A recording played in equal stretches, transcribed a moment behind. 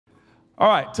All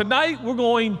right, tonight we're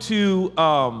going to,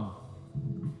 I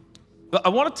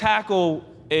want to tackle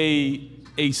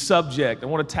a subject. I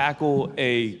want to tackle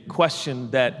a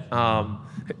question that,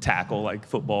 tackle like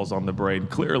football's on the brain,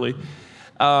 clearly,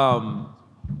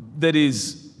 that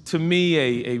is, to me,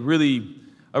 a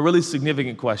really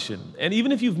significant question. And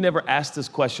even if you've never asked this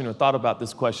question or thought about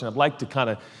this question, I'd like to kind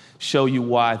of show you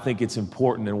why I think it's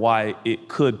important and why it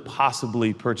could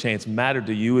possibly, perchance, matter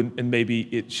to you, and maybe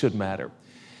it should matter.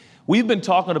 We've been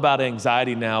talking about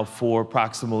anxiety now for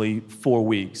approximately 4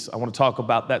 weeks. I want to talk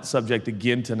about that subject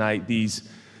again tonight, these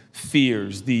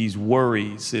fears, these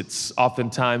worries. It's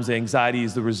oftentimes anxiety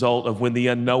is the result of when the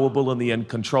unknowable and the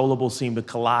uncontrollable seem to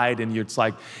collide, and it's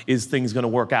like, is things going to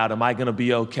work out? Am I going to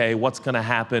be okay? What's going to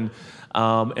happen?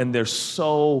 And there's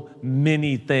so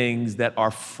many things that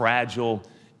are fragile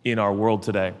in our world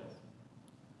today.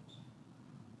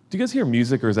 Do you guys hear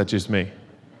music, or is that just me?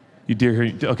 You do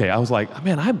hear? Okay, I was like,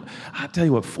 man, I tell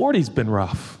you what, 40's been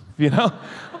rough. You know,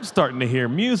 I'm starting to hear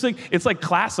music. It's like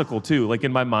classical too. Like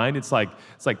in my mind, it's like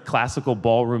classical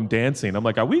ballroom dancing. I'm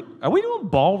like, are we doing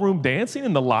ballroom dancing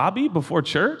in the lobby before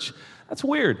church? That's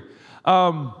weird.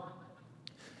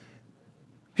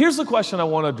 Here's the question I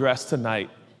want to address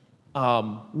tonight.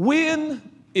 When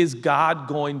is God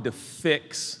going to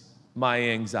fix my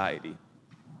anxiety?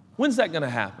 When's that going to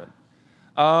happen?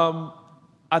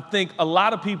 I think a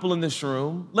lot of people in this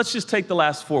room, let's just take the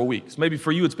last 4 weeks. Maybe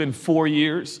for you it's been 4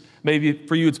 years. Maybe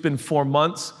for you it's been 4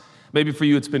 months. Maybe for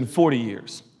you it's been 40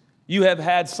 years. You have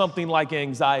had something like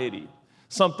anxiety,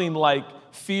 something like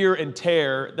fear and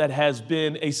terror that has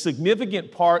been a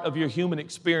significant part of your human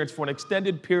experience for an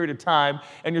extended period of time,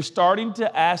 and you're starting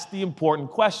to ask the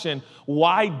important question,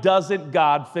 why doesn't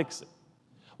God fix it?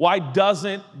 Why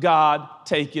doesn't God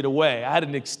take it away? I had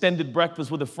an extended breakfast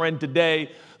with a friend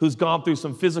today who's gone through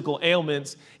some physical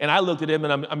ailments, and I looked at him,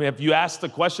 and if you ask the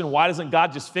question, why doesn't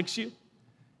God just fix you?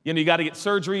 You know, you got to get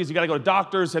surgeries, you got to go to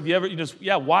doctors. Have you ever,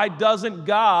 why doesn't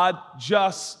God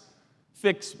just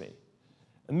fix me?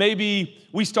 And maybe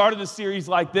we started a series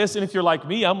like this, and if you're like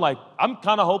me, I'm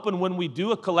kind of hoping when we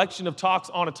do a collection of talks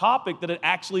on a topic that it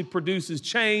actually produces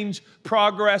change,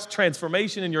 progress,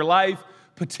 transformation in your life,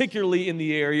 particularly in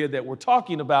the area that we're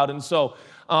talking about. And so,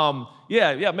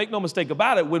 make no mistake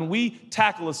about it. When we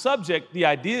tackle a subject, the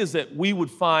idea is that we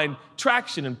would find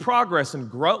traction and progress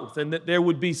and growth, and that there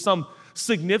would be some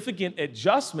significant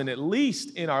adjustment, at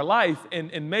least in our life.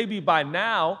 And maybe by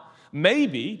now,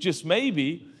 just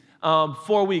maybe,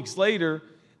 4 weeks later,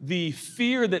 the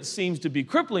fear that seems to be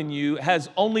crippling you has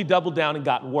only doubled down and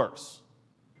gotten worse.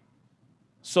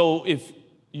 So if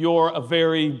you're a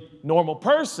very normal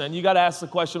person, you got to ask the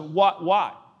question,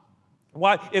 why?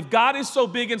 Why? If God is so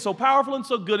big and so powerful and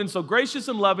so good and so gracious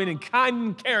and loving and kind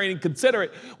and caring and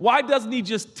considerate, why doesn't he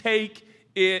just take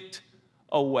it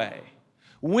away?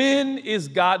 When is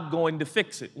God going to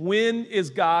fix it? When is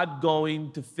God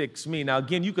going to fix me? Now,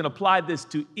 again, you can apply this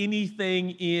to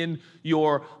anything in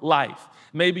your life.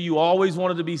 Maybe you always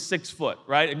wanted to be 6 foot,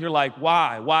 right? And you're like,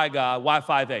 why? Why, God? Why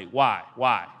 5'8"?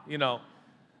 Why? You know,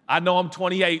 I know I'm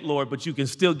 28, Lord, but you can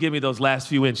still give me those last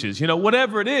few inches. You know,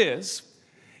 whatever it is,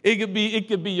 it could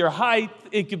be your height,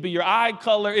 it could be your eye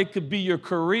color, it could be your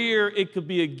career, it could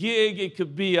be a gig, it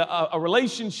could be a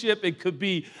relationship, it could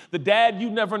be the dad you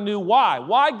never knew. Why?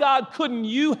 Why, God, couldn't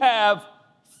you have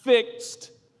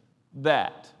fixed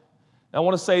that? Now, I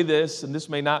want to say this, and this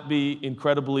may not be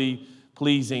incredibly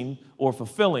pleasing or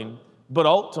fulfilling, but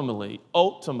ultimately,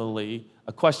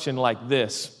 a question like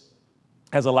this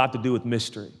has a lot to do with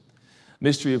mystery.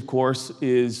 Mystery, of course,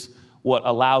 is what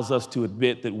allows us to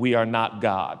admit that we are not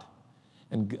God.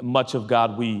 And much of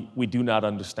God we do not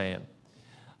understand.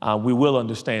 We will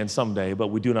understand someday, but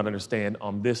we do not understand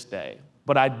on this day.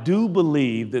 But I do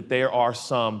believe that there are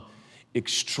some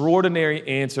extraordinary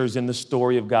answers in the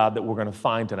story of God that we're going to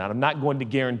find tonight. I'm not going to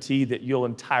guarantee that you'll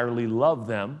entirely love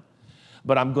them,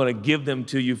 but I'm going to give them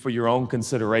to you for your own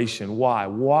consideration. Why?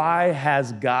 Why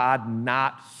has God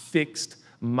not fixed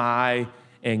my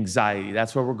anxiety?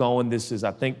 That's where we're going. This is,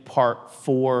 I think, part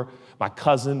 4.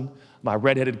 My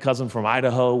redheaded cousin from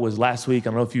Idaho was last week. I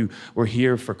don't know if you were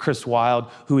here for Chris Wilde,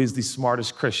 who is the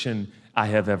smartest Christian I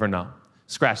have ever known.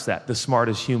 Scratch that, the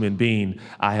smartest human being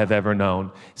I have ever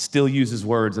known. Still uses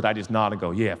words that I just nod and go,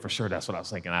 yeah, for sure, that's what I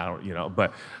was thinking.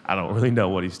 But I don't really know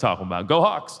what he's talking about. Go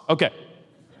Hawks. Okay.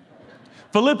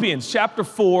 Philippians chapter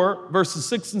 4, verses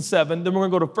 6 and 7. Then we're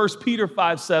going to go to 1 Peter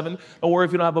 5:7. Don't worry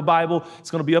if you don't have a Bible.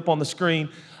 It's going to be up on the screen.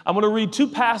 I'm going to read 2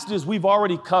 passages we've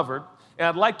already covered, and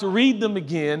I'd like to read them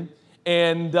again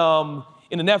and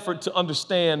in an effort to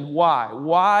understand why.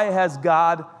 Why has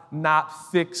God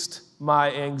not fixed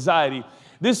my anxiety?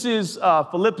 This is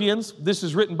Philippians. This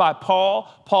is written by Paul.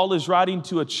 Paul is writing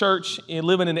to a church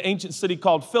living in an ancient city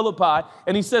called Philippi,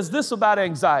 and he says this about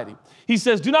anxiety. He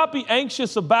says, do not be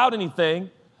anxious about anything,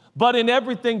 but in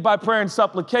everything by prayer and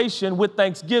supplication with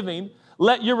thanksgiving,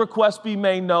 let your requests be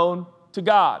made known to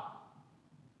God.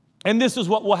 And this is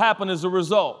what will happen as a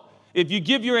result. If you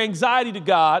give your anxiety to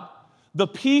God, the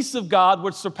peace of God,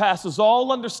 which surpasses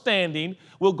all understanding,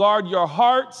 will guard your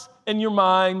hearts and your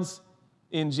minds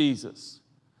in Jesus.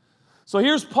 So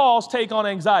here's Paul's take on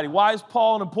anxiety. Why is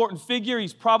Paul an important figure?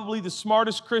 He's probably the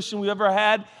smartest Christian we ever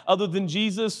had other than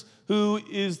Jesus, who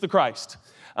is the Christ.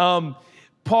 Paul,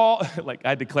 I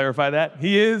had to clarify that.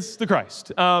 He is the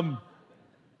Christ. I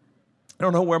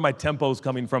don't know where my tempo is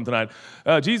coming from tonight.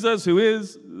 Jesus, who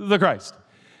is the Christ.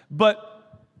 But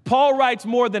Paul writes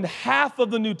more than half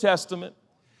of the New Testament.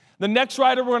 The next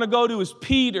writer we're going to go to is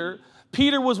Peter.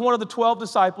 Peter was one of the 12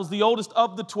 disciples, the oldest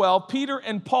of the 12. Peter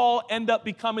and Paul end up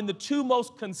becoming the two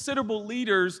most considerable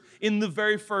leaders in the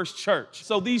very first church.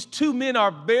 So these two men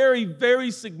are very, very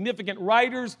significant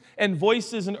writers and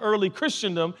voices in early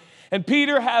Christendom. And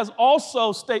Peter has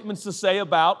also statements to say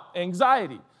about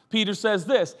anxiety. Peter says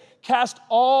this, cast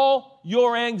all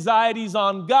your anxieties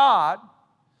on God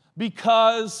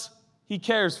because He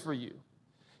cares for you.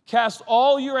 Cast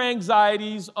all your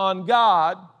anxieties on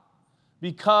God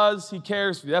because He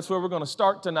cares for you. That's where we're going to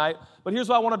start tonight. But here's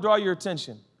why I want to draw your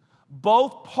attention.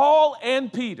 Both Paul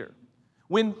and Peter,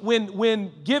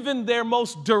 when given their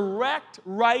most direct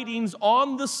writings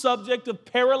on the subject of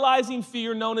paralyzing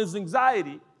fear known as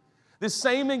anxiety, this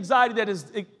same anxiety that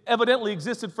has evidently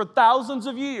existed for thousands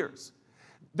of years,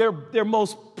 their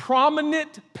most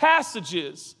prominent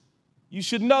passages, you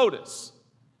should notice,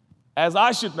 as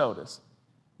I should notice,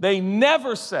 they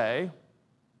never say,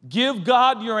 give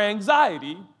God your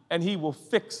anxiety and He will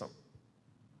fix them.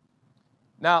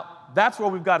 Now, that's where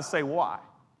we've got to say why.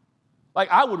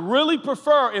 I would really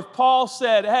prefer if Paul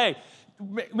said, hey,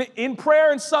 in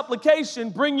prayer and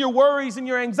supplication, bring your worries and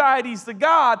your anxieties to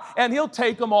God and He'll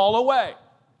take them all away.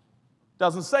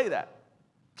 Doesn't say that.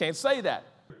 Can't say that.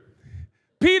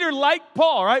 Peter, like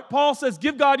Paul, right? Paul says,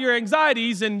 give God your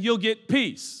anxieties and you'll get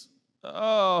peace.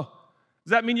 Oh,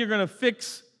 does that mean you're going to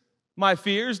fix my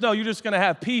fears? No, you're just going to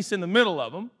have peace in the middle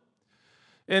of them.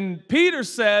 And Peter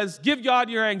says, give God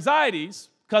your anxieties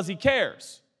because He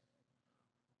cares.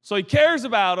 So He cares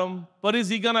about them, but is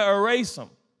He going to erase them?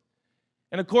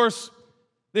 And of course,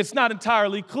 it's not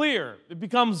entirely clear. It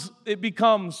becomes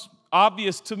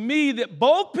obvious to me that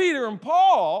both Peter and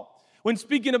Paul, when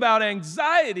speaking about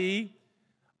anxiety,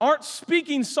 aren't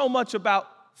speaking so much about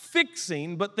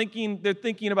fixing, but they're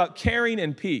thinking about caring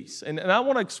and peace. And I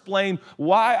want to explain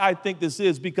why I think this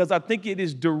is, because I think it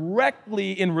is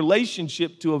directly in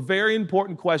relationship to a very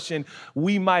important question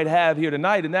we might have here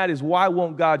tonight, and that is, why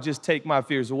won't God just take my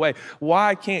fears away?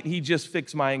 Why can't He just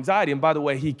fix my anxiety? And by the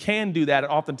way, He can do that,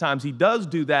 and oftentimes He does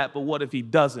do that, but what if He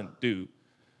doesn't do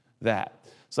that?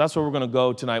 So that's where we're going to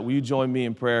go tonight. Will you join me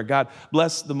in prayer? God,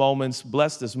 bless the moments,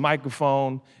 bless this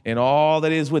microphone and all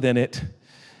that is within it.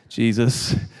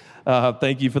 Jesus,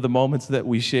 thank you for the moments that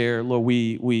we share. Lord,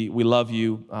 we love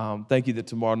you. Thank you that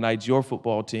tomorrow night your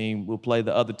football team will play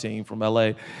the other team from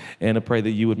LA, and I pray that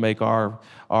you would make our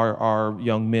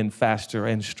young men faster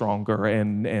and stronger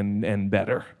and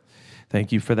better.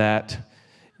 Thank you for that.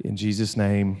 In Jesus'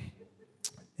 name,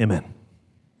 amen.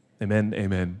 Amen,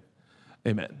 amen,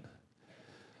 amen.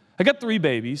 I got 3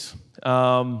 babies.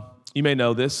 You may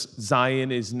know this. Zion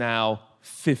is now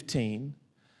 15.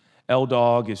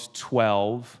 L-Dog is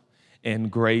 12,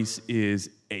 and Grace is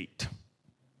 8.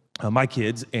 My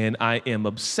kids, and I am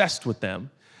obsessed with them,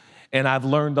 and I've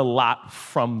learned a lot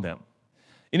from them.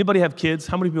 Anybody have kids?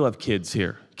 How many people have kids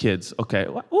here? Kids, okay.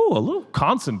 Ooh, a little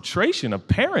concentration of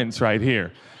parents right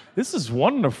here. This is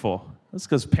wonderful. That's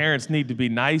because parents need to be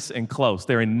nice and close.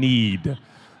 They're in need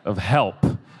of help.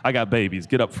 I got babies.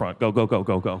 Get up front. Go, go, go,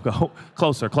 go, go, go.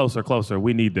 Closer, closer, closer.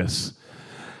 We need this,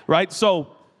 right?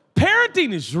 So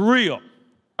parenting is real,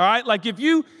 all right? Like if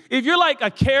you're like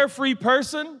a carefree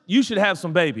person, you should have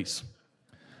some babies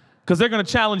because they're going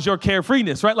to challenge your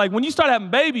carefreeness, right? Like when you start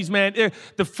having babies, man,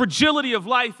 the fragility of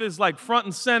life is like front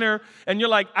and center, and you're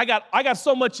like, I got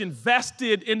so much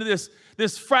invested into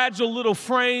this fragile little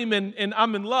frame, and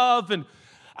I'm in love. And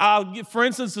for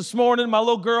instance, this morning, my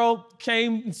little girl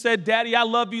came and said, Daddy, I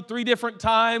love you 3 different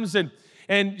times, and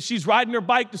she's riding her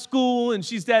bike to school, and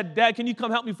she's, Dad, can you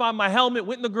come help me find my helmet?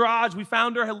 Went in the garage, we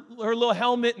found her little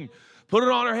helmet, and put it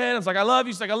on her head. I was like, I love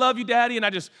you. She's like, I love you, Daddy. And I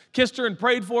just kissed her and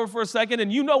prayed for her for a second.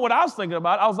 And you know what I was thinking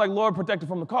about. I was like, Lord, protect her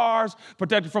from the cars,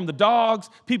 protect her from the dogs,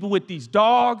 people with these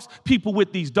dogs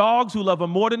who love her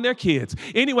more than their kids.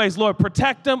 Anyways, Lord,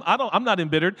 protect them. I'm not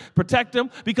embittered. Protect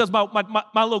them, because my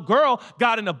little girl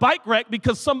got in a bike wreck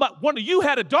because one of you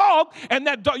had a dog, and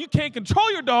that dog, you can't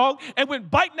control your dog, and went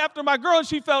biting after my girl, and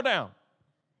she fell down.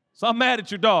 So I'm mad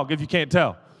at your dog, if you can't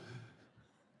tell.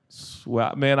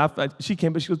 Well, man, she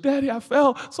came, but she goes, Daddy, I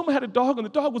fell. Someone had a dog, and the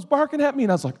dog was barking at me.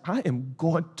 And I was like, I am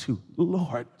going to,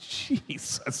 Lord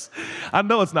Jesus. I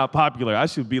know it's not popular. I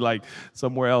should be like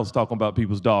somewhere else talking about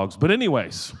people's dogs. But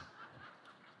anyways,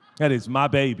 that is my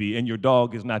baby, and your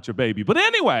dog is not your baby. But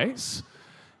anyways,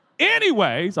 I'm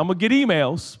going to get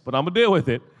emails, but I'm going to deal with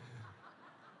it.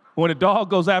 When a dog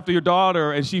goes after your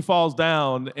daughter and she falls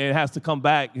down and has to come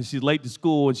back and she's late to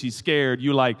school and she's scared,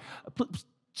 you're like,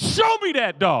 show me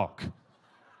that dog.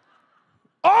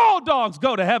 All dogs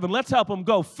go to heaven. Let's help them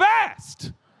go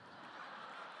fast.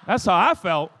 That's how I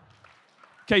felt.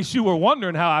 In case you were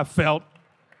wondering how I felt.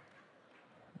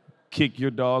 Kick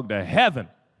your dog to heaven.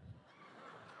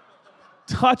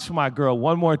 Touch my girl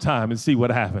one more time and see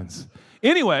what happens.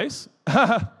 Anyways,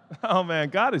 oh man,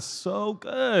 God is so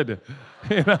good.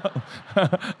 You know?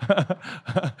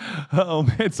 Oh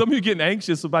man, some of you are getting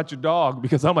anxious about your dog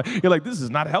because you're like, this is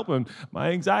not helping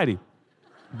my anxiety.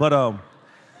 But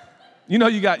you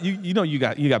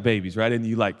got babies, right? And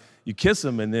you kiss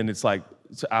them, and then it's like,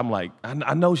 I'm like,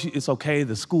 I know it's okay,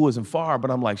 the school isn't far,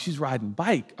 but I'm like, she's riding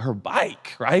her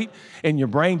bike, right? And your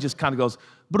brain just kind of goes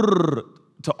brrr,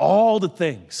 to all the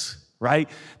things, right,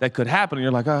 that could happen. And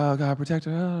you're like, oh, God, protect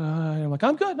her. And I'm like,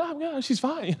 I'm good. No, I'm good. She's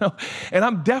fine, you know. And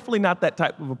I'm definitely not that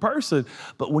type of a person.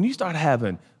 But when you start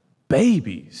having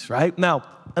babies, right? Now,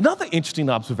 another interesting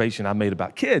observation I made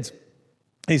about kids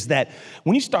is that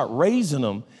when you start raising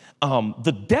them,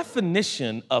 the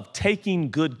definition of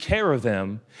taking good care of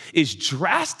them is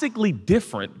drastically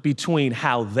different between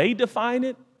how they define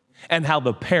it and how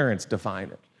the parents define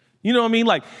it. You know what I mean?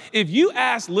 Like, if you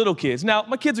ask little kids, now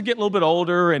my kids are getting a little bit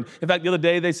older, and in fact, the other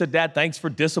day they said, Dad, thanks for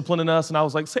disciplining us. And I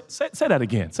was like, say that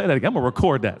again. Say that again. I'm gonna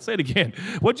record that. Say it again.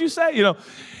 What'd you say? You know,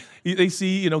 they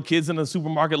see, kids in the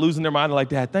supermarket losing their mind. They're like,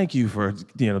 Dad, thank you for,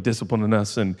 disciplining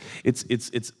us. And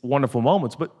it's wonderful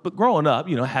moments. But growing up,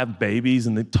 having babies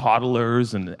and the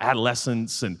toddlers and the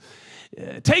adolescents and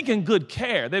taking good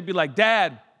care, they'd be like,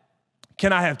 Dad,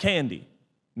 can I have candy?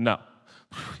 No.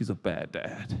 He's a bad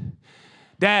dad.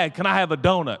 Dad, can I have a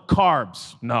donut?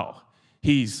 Carbs? No.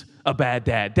 He's a bad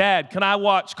dad. Dad, can I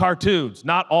watch cartoons?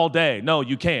 Not all day. No,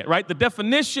 you can't, right? The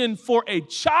definition for a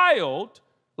child,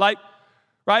 right?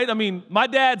 I mean, my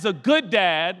dad's a good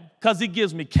dad because he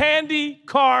gives me candy,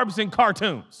 carbs, and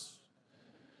cartoons.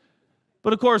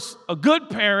 But of course, a good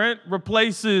parent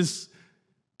replaces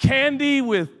candy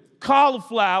with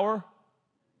cauliflower.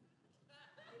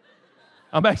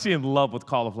 I'm actually in love with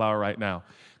cauliflower right now.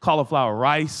 Cauliflower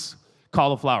rice,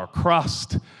 cauliflower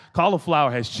crust.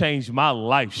 Cauliflower has changed my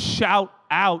life. Shout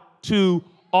out to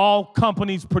all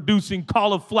companies producing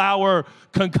cauliflower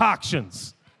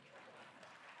concoctions.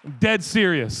 I'm dead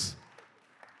serious.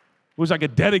 Wish I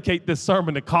could dedicate this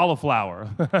sermon to cauliflower.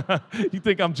 You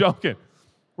think I'm joking,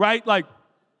 right? Like,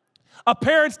 a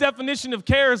parent's definition of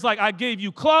care is like, I gave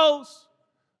you clothes,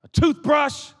 a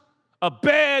toothbrush, a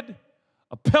bed,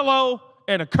 a pillow,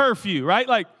 and a curfew, right?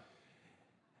 Like,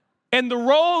 and the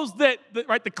roles the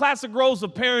classic roles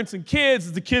of parents and kids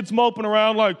is the kids moping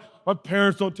around like, my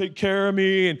parents don't take care of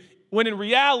me. And when in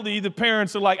reality, the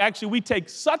parents are like, actually, we take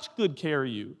such good care of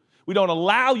you. We don't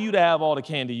allow you to have all the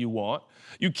candy you want.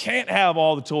 You can't have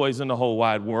all the toys in the whole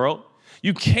wide world.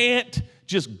 You can't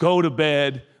just go to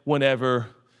bed whenever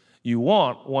you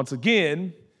want. Once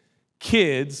again,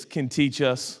 kids can teach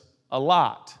us a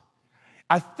lot.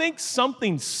 I think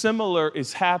something similar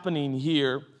is happening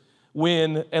here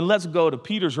and let's go to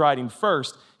Peter's writing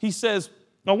first. He says,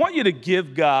 I want you to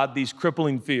give God these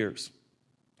crippling fears.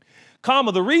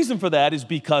 The reason for that is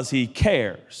because he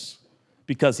cares.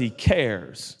 Because he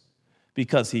cares.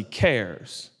 Because he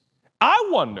cares. I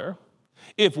wonder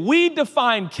if we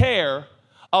define care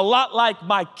a lot like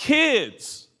my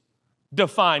kids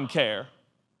define care,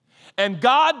 and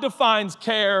God defines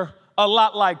care a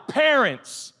lot like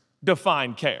parents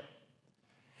define care.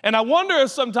 And I wonder if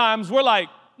sometimes we're like,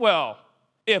 well,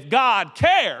 if God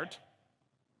cared,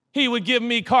 he would give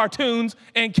me cartoons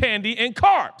and candy and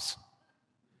carbs.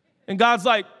 And God's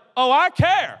like, oh, I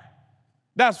care.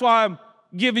 That's why I'm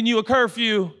giving you a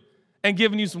curfew and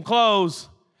giving you some clothes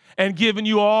and giving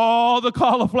you all the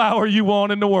cauliflower you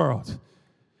want in the world.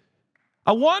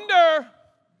 I wonder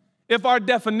if our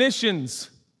definitions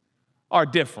are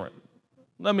different.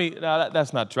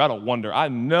 That's not true. I don't wonder. I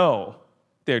know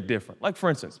they're different. Like, for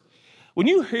instance, when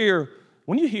you hear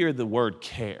the word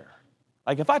care,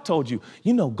 like if I told you,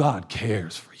 God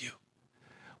cares for you,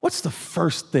 what's the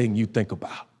first thing you think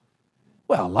about?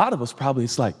 Well, a lot of us probably,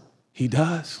 it's like, he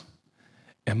does.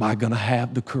 Am I going to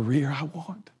have the career I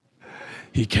want?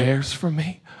 He cares for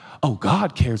me. Oh,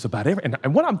 God cares about everything.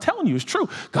 And what I'm telling you is true.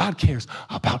 God cares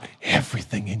about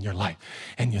everything in your life.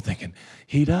 And you're thinking,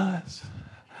 he does.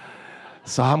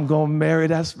 So I'm going to marry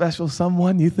that special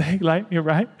someone, you think, like, you're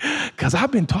right? Because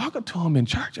I've been talking to him in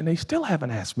church and they still haven't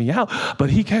asked me out,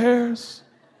 but he cares.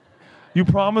 You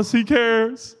promise he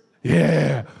cares?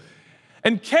 Yeah.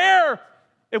 And care,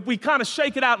 if we kind of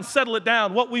shake it out and settle it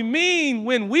down, what we mean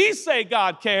when we say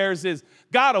God cares is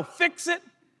God will fix it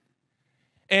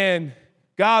and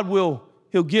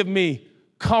he'll give me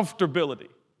comfortability.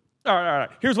 All right.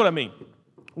 Here's what I mean.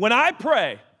 When I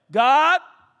pray, God,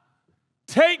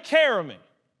 take care of me.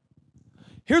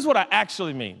 Here's what I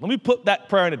actually mean. Let me put that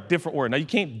prayer in a different word. Now, you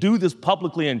can't do this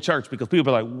publicly in church because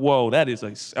people are like, whoa, that is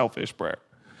a selfish prayer.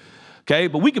 Okay?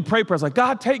 But we can pray prayers like,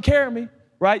 God, take care of me.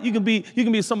 Right? You can be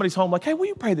at somebody's home like, hey, will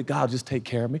you pray that God will just take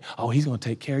care of me? Oh, he's going to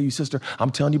take care of you, sister. I'm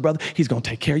telling you, brother, he's going to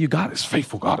take care of you. God is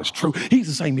faithful. God is true. He's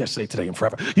the same yesterday, today, and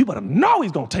forever. You better know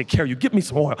he's going to take care of you. Get me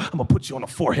some oil. I'm going to put you on the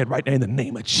forehead right there in the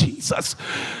name of Jesus.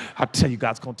 I tell you,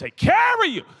 God's going to take care of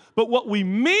you. But what we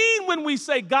mean when we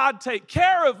say, God, take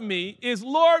care of me is,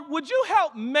 Lord, would you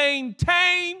help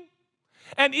maintain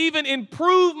and even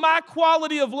improve my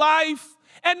quality of life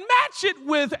and match it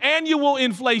with annual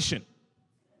inflation?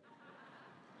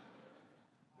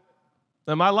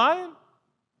 Am I lying?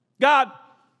 God,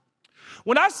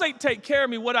 when I say take care of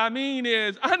me, what I mean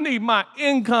is I need my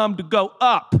income to go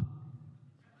up.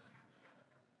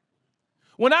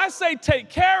 When I say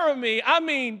take care of me, I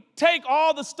mean take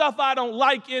all the stuff I don't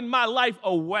like in my life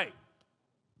away.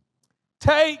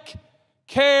 Take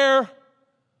care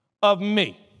of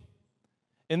me.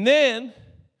 And then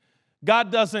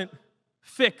God doesn't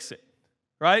fix it,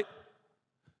 right?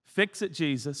 Fix it,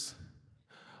 Jesus.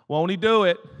 Won't he do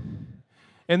it?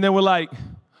 And then we're like,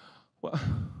 well,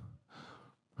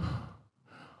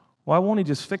 why won't he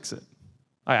just fix it?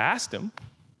 I asked him.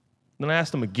 Then I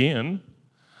asked him again.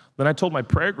 Then I told my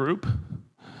prayer group.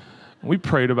 And we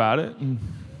prayed about it. And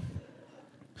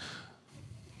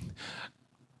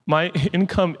my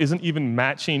income isn't even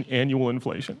matching annual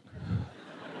inflation.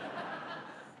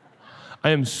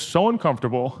 I am so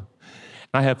uncomfortable.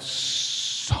 I have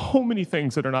so many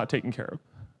things that are not taken care of.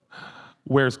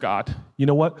 Where's God? You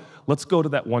know what? Let's go to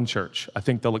that one church. I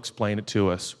think they'll explain it to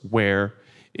us. Where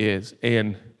is?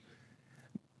 And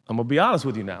I'm going to be honest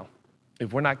with you now.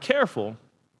 If we're not careful,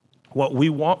 what we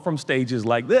want from stages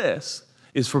like this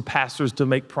is for pastors to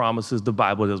make promises the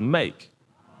Bible doesn't make.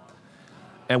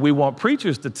 And we want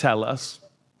preachers to tell us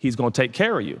he's going to take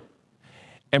care of you.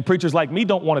 And preachers like me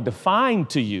don't want to define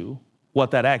to you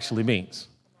what that actually means.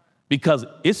 Because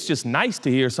it's just nice to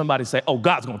hear somebody say, oh,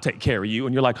 God's going to take care of you.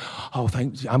 And you're like, oh,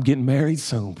 thank you. I'm getting married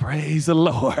soon. Praise the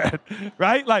Lord.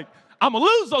 Right? Like, I'm going to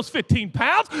lose those 15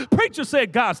 pounds. Preacher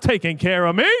said God's taking care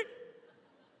of me.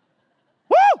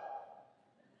 Woo!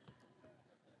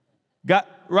 God,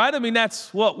 right? I mean,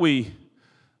 that's what we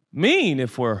mean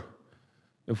if we're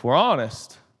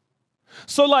honest.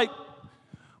 So, like,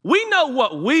 we know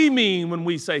what we mean when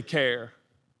we say care.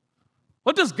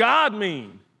 What does God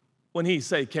mean when he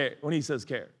says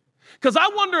care? Because I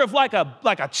wonder if like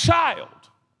a child,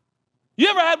 you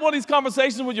ever had one of these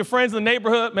conversations with your friends in the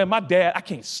neighborhood? Man, my dad, I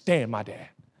can't stand my dad.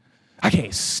 I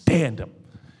can't stand him.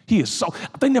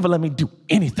 They never let me do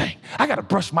anything. I got to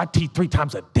brush my teeth 3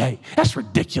 times a day. That's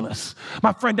ridiculous.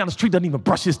 My friend down the street doesn't even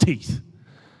brush his teeth.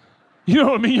 You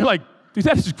know what I mean? You're like, dude,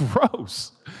 that is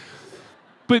gross.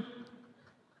 But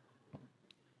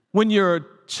when you're a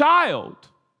child,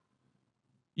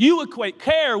 you equate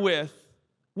care with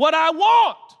what I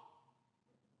want.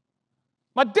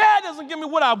 My dad doesn't give me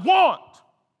what I want.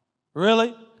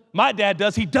 Really? My dad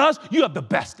does. He does. You have the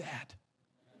best dad.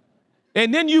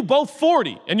 And then you both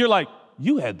 40, and you're like,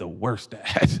 you had the worst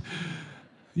dad.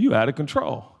 You out of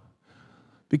control.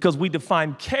 Because we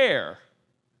define care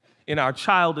in our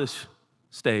childish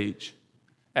stage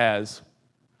as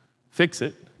fix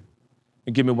it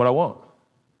and give me what I want.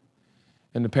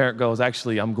 And the parent goes,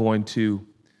 actually, I'm going to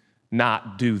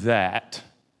not do that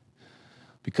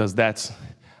because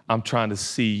I'm trying to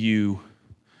see you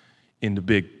in the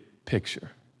big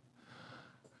picture.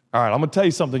 All right, I'm going to tell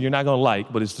you something you're not going to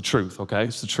like, but it's the truth, okay?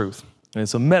 It's the truth. And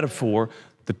it's a metaphor.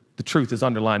 The truth is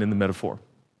underlined in the metaphor.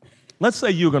 Let's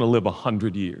say you're going to live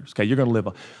 100 years, okay? You're going to live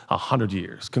 100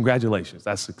 years. Congratulations.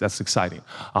 That's exciting.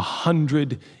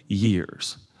 100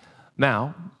 years.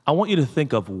 Now, I want you to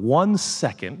think of 1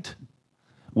 second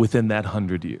within that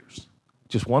 100 years.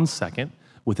 Just 1 second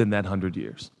within that 100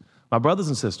 years. My brothers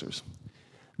and sisters,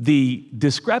 the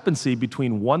discrepancy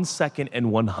between 1 second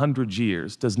and 100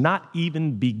 years does not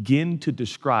even begin to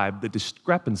describe the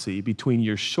discrepancy between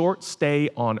your short stay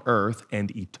on earth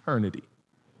and eternity.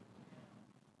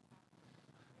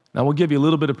 Now, we'll give you a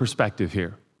little bit of perspective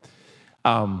here.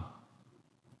 I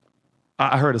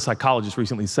heard a psychologist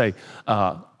recently say,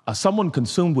 someone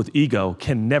consumed with ego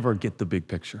can never get the big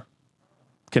picture.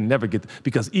 Can never get,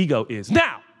 because ego is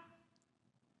now,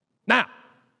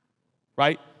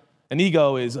 right? An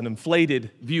ego is an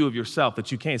inflated view of yourself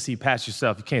that you can't see past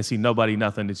yourself. You can't see nobody,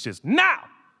 nothing. It's just now.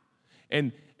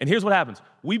 And here's what happens.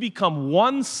 We become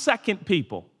 1 second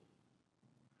people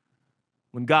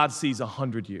when God sees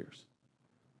 100 years.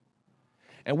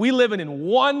 And we living in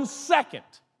 1 second.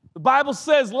 The Bible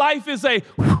says life is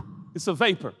it's a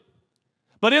vapor.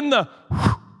 But in the,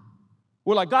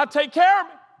 we're like, God, take care of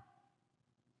me.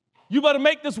 You better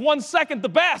make this 1 second the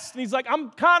best. And he's like, I'm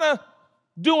kind of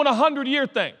doing a 100-year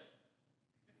thing.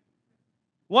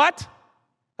 What?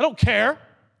 I don't care.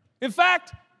 In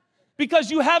fact, because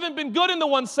you haven't been good in the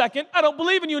 1 second, I don't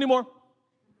believe in you anymore.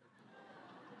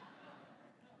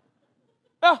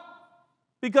 Yeah,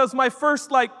 because my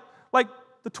first, like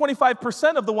the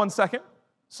 25% of the 1 second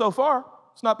so far,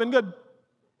 it's not been good.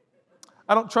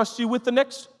 I don't trust you with the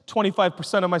next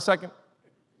 25% of my second.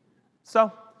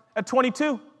 So at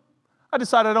 22, I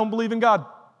decided I don't believe in God.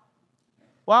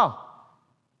 Wow.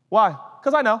 Why?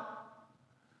 Because I know.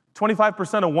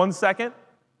 25% of 1 second,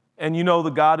 and you know the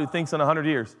God who thinks in 100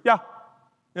 years. Yeah,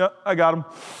 I got him.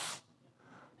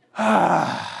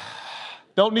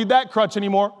 Don't need that crutch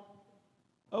anymore.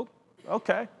 Oh,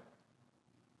 okay.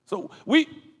 So we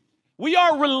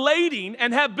are relating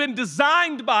and have been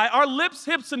designed by, our lips,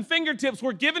 hips, and fingertips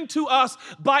were given to us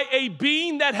by a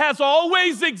being that has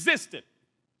always existed.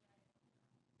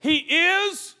 He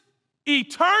is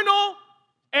eternal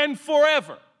and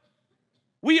forever.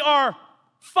 We are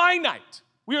finite.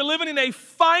 We are living in a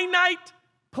finite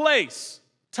place,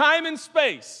 time and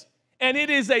space, and it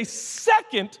is a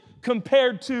second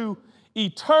compared to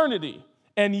eternity.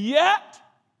 And yet,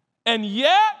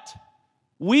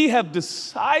 we have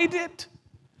decided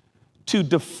to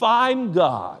define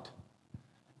God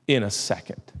in a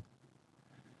second.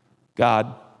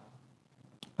 God,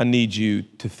 I need you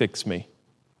to fix me.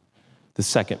 The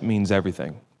second means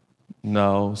everything.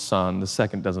 No, son, the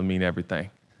second doesn't mean everything.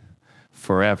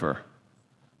 Forever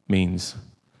means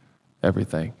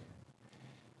everything.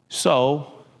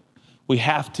 So we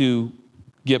have to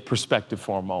get perspective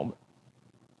for a moment.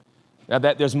 Now,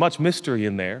 there's much mystery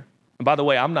in there. And by the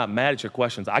way, I'm not mad at your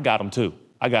questions. I got them too.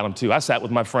 I sat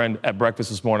with my friend at breakfast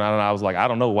this morning, and I was like, I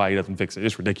don't know why he doesn't fix it.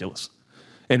 It's ridiculous.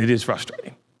 And it is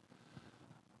frustrating.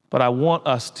 But I want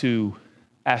us to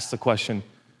ask the question,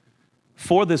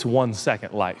 for this 1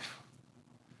 second life,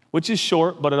 which is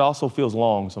short, but it also feels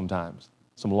long sometimes.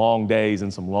 Some long days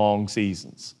and some long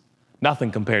seasons. Nothing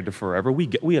compared to forever.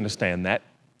 We understand that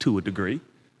to a degree.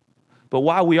 But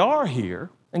while we are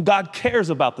here, and God cares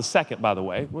about the second, by the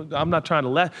way. I'm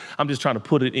just trying to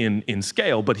put it in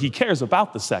scale, but he cares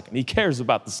about the second. He cares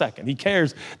about the second. He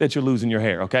cares that you're losing your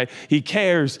hair, okay? He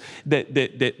cares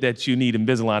that you need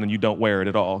Invisalign and you don't wear it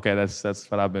at all, okay? That's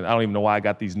what I don't even know why I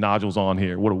got these nodules on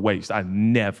here. What a waste. I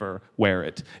never wear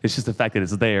it. It's just the fact that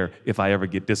it's there if I ever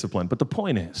get disciplined. But the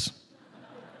point is,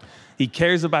 he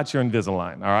cares about your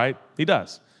Invisalign, all right? He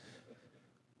does.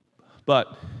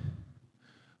 But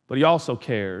he also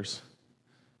cares.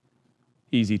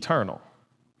 He's eternal.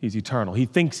 He's eternal. He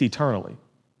thinks eternally.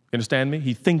 You understand me?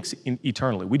 He thinks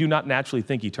eternally. We do not naturally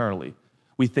think eternally.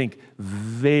 We think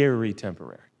very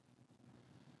temporary.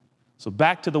 So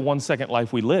back to the 1 second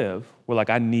life we live, we're like,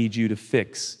 I need you to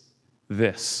fix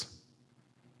this.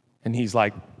 And he's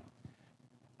like,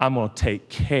 I'm going to take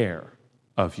care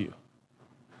of you.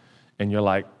 And you're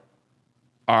like,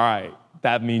 all right,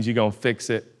 that means you're going to fix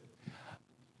it.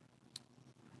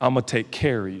 I'm going to take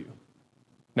care of you.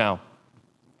 Now,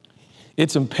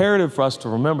 it's imperative for us to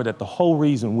remember that the whole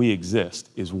reason we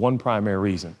exist is one primary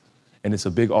reason, and it's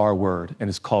a big R word, and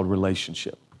it's called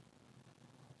relationship.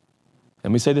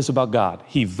 Let me say this about God.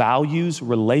 He values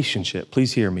relationship,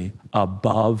 please hear me,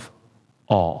 above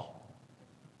all.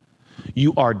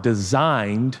 You are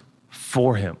designed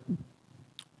for him,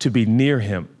 to be near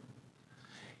him.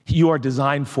 You are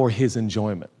designed for his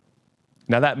enjoyment.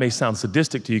 Now, that may sound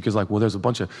sadistic to you because, like, well, there's a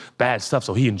bunch of bad stuff,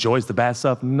 so he enjoys the bad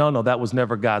stuff. No, that was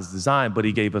never God's design, but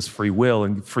he gave us free will,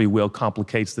 and free will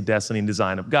complicates the destiny and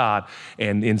design of God.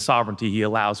 And in sovereignty, he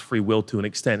allows free will to an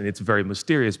extent, and it's very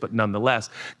mysterious, but nonetheless,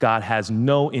 God has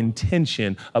no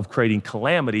intention of creating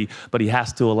calamity, but he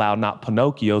has to allow not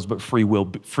Pinocchios, but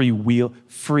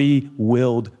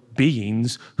free-willed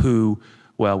beings who,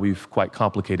 well, we've quite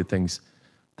complicated things,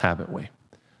 haven't we?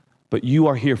 But you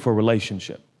are here for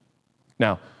relationship.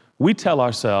 Now, we tell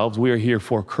ourselves we are here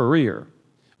for career.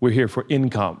 We're here for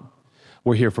income.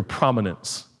 We're here for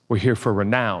prominence. We're here for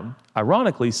renown.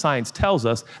 Ironically, science tells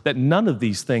us that none of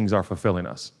these things are fulfilling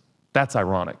us. That's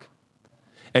ironic.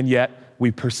 And yet, we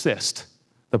persist.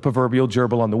 The proverbial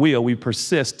gerbil on the wheel, we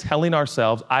persist telling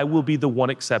ourselves, I will be the one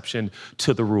exception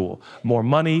to the rule. More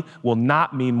money will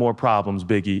not mean more problems,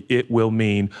 Biggie. It will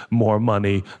mean more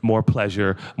money, more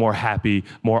pleasure, more happy,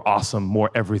 more awesome,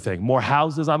 more everything. More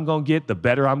houses I'm gonna get, the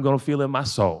better I'm gonna feel in my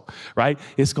soul, right?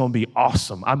 It's gonna be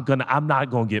awesome. I'm not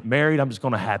gonna get married. I'm just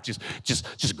gonna have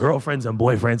just girlfriends and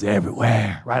boyfriends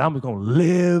everywhere, right? I'm gonna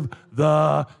live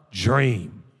the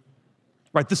dream,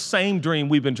 right? The same dream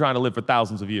we've been trying to live for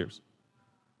thousands of years.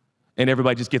 And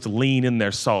everybody just gets lean in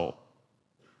their soul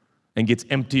and gets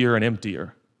emptier and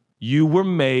emptier. You were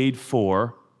made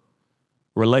for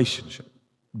relationship.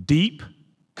 Deep,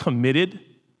 committed,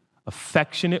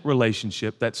 affectionate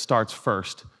relationship that starts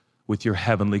first with your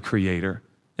heavenly creator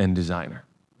and designer.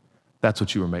 That's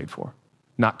what you were made for,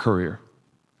 not career,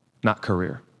 not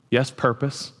career. Yes,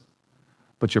 purpose,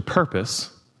 but your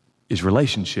purpose is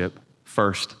relationship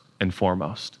first and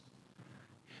foremost.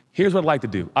 Here's what I'd like to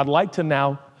do. I'd like to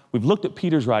now, we've looked at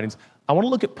Peter's writings. I want to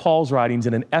look at Paul's writings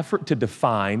in an effort to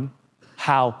define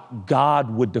how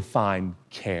God would define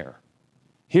care.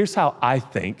 Here's how I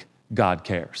think God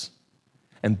cares.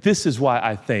 And this is why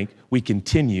I think we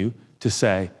continue to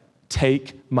say,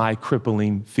 take my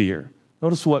crippling fear.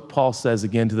 Notice what Paul says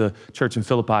again to the church in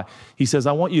Philippi. He says,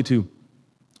 I want you to,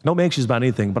 don't be anxious about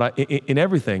anything, but in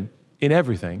everything,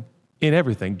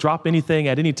 drop anything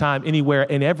at any time, anywhere,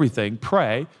 in everything,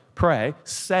 pray,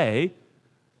 say,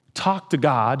 talk to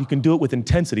God. You can do it with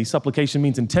intensity. Supplication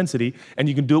means intensity, and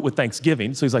you can do it with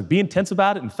thanksgiving. So he's like, be intense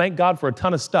about it and thank God for a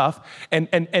ton of stuff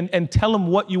and tell him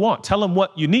what you want. Tell him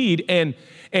what you need.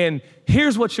 And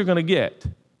here's what you're going to get.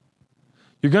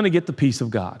 You're going to get the peace of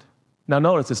God. Now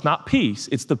notice, it's not peace,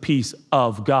 it's the peace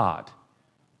of God.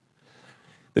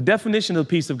 The definition of the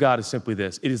peace of God is simply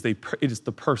this. It is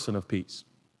the person of peace.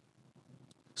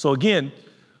 So again,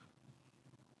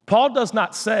 Paul does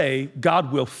not say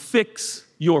God will fix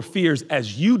your fears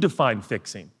as you define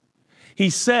fixing. He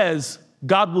says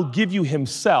God will give you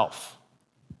himself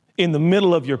in the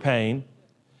middle of your pain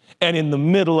and in the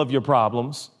middle of your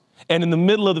problems and in the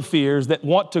middle of the fears that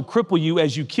want to cripple you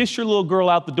as you kiss your little girl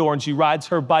out the door and she rides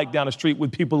her bike down the street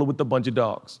with people with a bunch of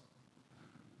dogs.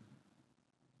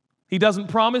 He doesn't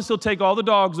promise he'll take all the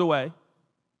dogs away.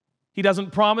 He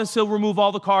doesn't promise he'll remove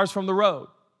all the cars from the road.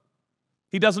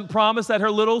 He doesn't promise that her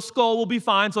little skull will be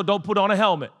fine, so don't put on a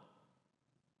helmet.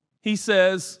 He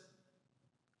says,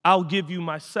 I'll give you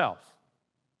myself.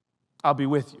 I'll be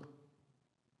with you.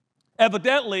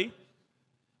 Evidently,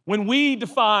 when we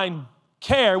define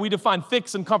care, we define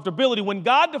fix and comfortability. When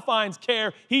God defines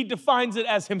care, he defines it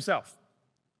as himself.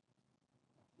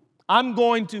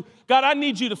 God, I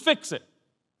need you to fix it.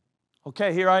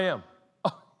 Okay, here I am.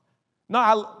 Oh, no,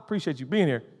 I appreciate you being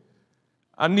here.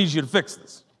 I need you to fix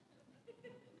this.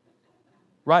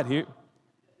 Right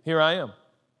here I am.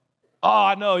 Oh,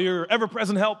 I know, you're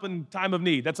ever-present help in time of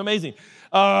need. That's amazing.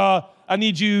 I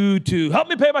need you to help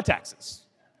me pay my taxes.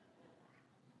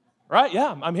 Right?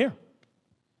 Yeah, I'm here.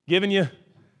 Giving you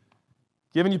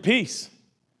peace.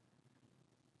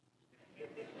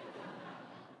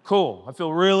 Cool. I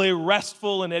feel really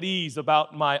restful and at ease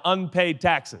about my unpaid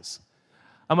taxes.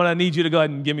 I'm going to need you to go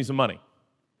ahead and give me some money.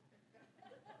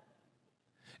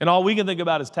 And all we can think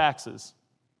about is taxes.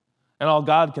 And all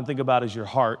God can think about is your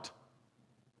heart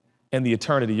and the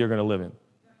eternity you're going to live in.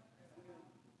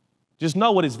 Just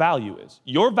know what his value is.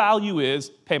 Your value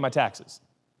is pay my taxes.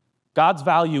 God's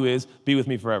value is be with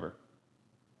me forever.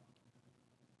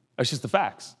 That's just the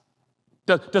facts.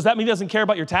 Does that mean he doesn't care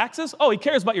about your taxes? Oh, he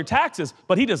cares about your taxes,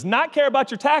 but he does not care about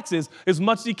your taxes as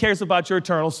much as he cares about your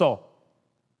eternal soul.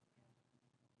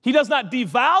 He does not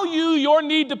devalue your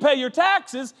need to pay your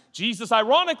taxes. Jesus,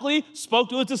 ironically, spoke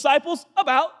to his disciples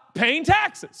about paying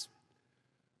taxes.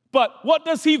 But what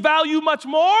does he value much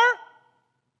more?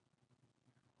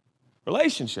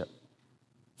 Relationship.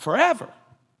 Forever.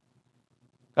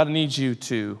 God, I need you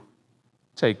to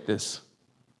take this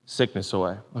sickness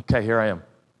away. Okay, here I am.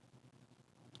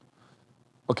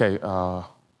 Okay,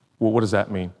 Well, what does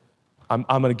that mean? I'm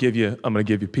going to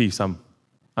give you peace. I'm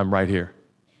right here.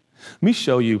 Let me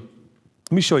show you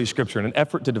scripture in an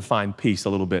effort to define peace a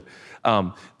little bit.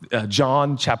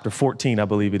 John chapter 14, I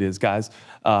believe it is, guys.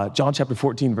 John chapter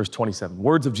 14, verse 27.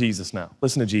 Words of Jesus now.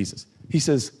 Listen to Jesus. He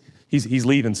says, he's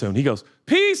leaving soon. He goes,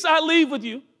 peace I leave with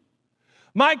you.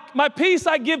 My peace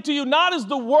I give to you, not as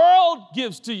the world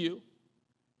gives to you.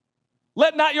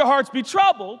 Let not your hearts be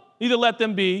troubled, neither let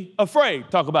them be afraid.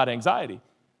 Talk about anxiety.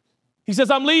 He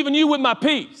says, I'm leaving you with my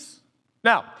peace.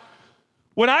 Now,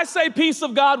 when I say peace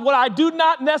of God, what I do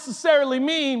not necessarily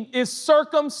mean is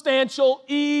circumstantial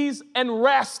ease and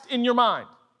rest in your mind,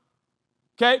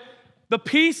 okay? The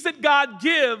peace that God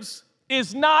gives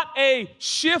is not a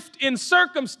shift in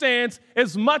circumstance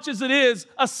as much as it is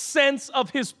a sense of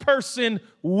his person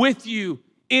with you,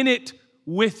 in it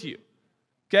with you,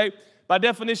 okay? By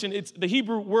definition, it's the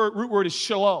Hebrew root word is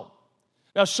shalom.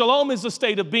 Now, shalom is a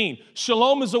state of being.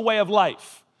 Shalom is a way of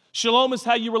life. Shalom is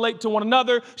how you relate to one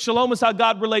another. Shalom is how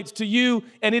God relates to you,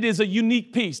 and it is a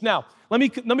unique peace. Now, let me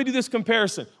do this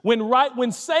comparison.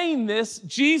 When saying this,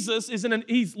 Jesus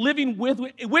he's living with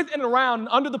and around and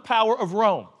under the power of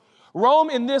Rome. Rome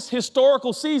in this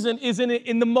historical season is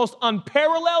in the most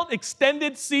unparalleled,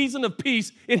 extended season of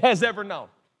peace it has ever known.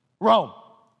 Rome.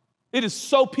 It is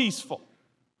so peaceful.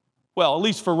 Well, at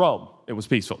least for Rome, it was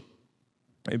peaceful.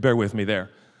 Hey, bear with me there.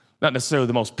 Not necessarily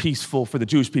the most peaceful for the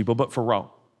Jewish people, but for Rome.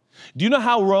 Do you know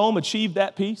how Rome achieved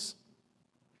that peace?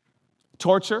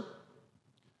 Torture,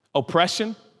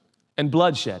 oppression, and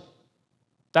bloodshed.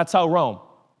 That's how Rome.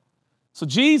 So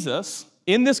Jesus,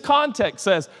 in this context,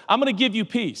 says, I'm going to give you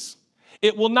peace.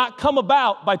 It will not come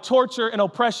about by torture and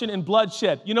oppression and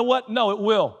bloodshed. You know what? No, it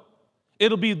will.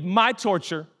 It'll be my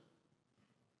torture.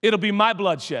 It'll be my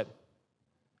bloodshed.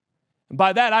 And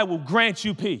by that, I will grant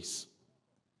you peace.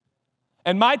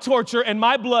 And my torture and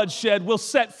my bloodshed will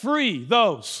set free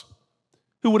those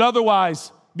who would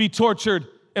otherwise be tortured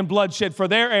and bloodshed for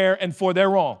their error and for their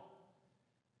wrong.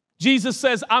 Jesus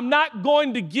says, I'm not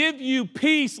going to give you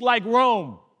peace like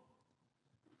Rome.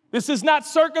 This is not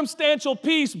circumstantial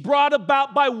peace brought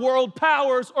about by world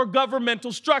powers or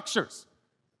governmental structures.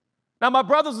 Now, my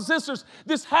brothers and sisters,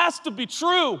 this has to be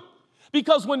true.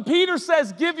 Because when Peter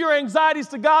says, give your anxieties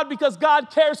to God because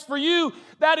God cares for you,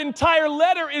 that entire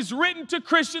letter is written to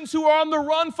Christians who are on the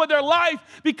run for their life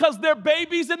because their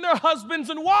babies and their husbands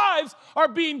and wives are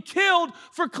being killed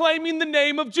for claiming the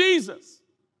name of Jesus.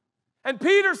 And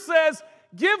Peter says,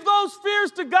 give those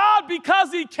fears to God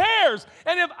because he cares.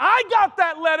 And if I got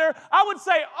that letter, I would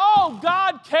say, oh,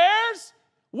 God cares?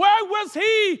 Where was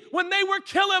he when they were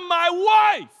killing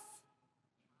my wife?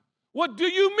 What do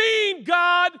you mean,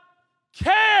 God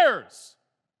cares?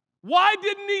 Why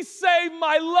didn't he save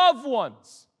my loved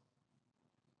ones?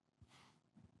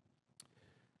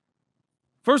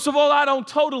 First of all, I don't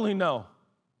totally know,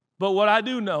 but what I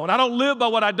do know, and I don't live by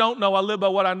what I don't know, I live by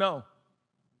what I know.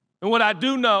 And what I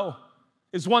do know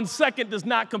is 1 second does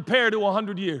not compare to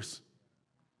 100 years.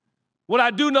 What I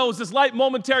do know is this light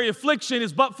momentary affliction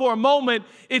is but for a moment.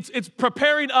 It's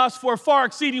preparing us for a far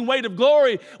exceeding weight of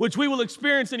glory, which we will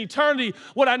experience in eternity.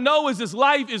 What I know is this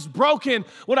life is broken.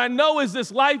 What I know is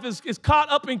this life is caught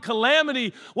up in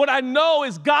calamity. What I know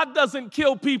is God doesn't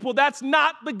kill people. That's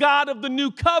not the God of the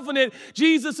new covenant.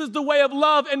 Jesus is the way of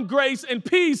love and grace and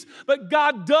peace. But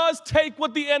God does take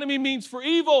what the enemy means for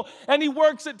evil and he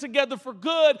works it together for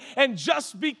good. And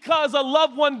just because a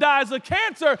loved one dies of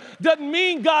cancer doesn't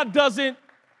mean God doesn't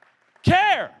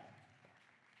care.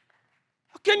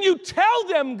 How can you tell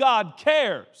them God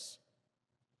cares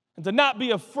and to not be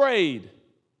afraid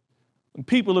when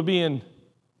people are being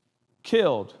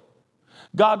killed?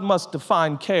 God must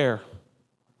define care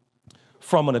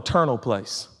from an eternal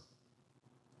place.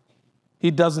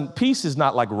 Peace is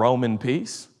not like Roman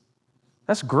peace.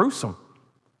 That's gruesome.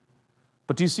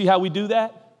 But do you see how we do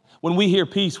that? When we hear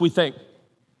peace, we think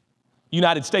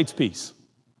United States peace.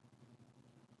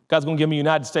 God's going to give me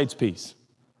United States peace.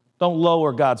 Don't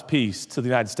lower God's peace to the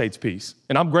United States peace.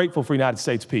 And I'm grateful for United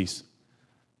States peace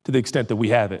to the extent that we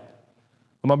have it.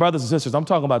 But my brothers and sisters, I'm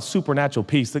talking about supernatural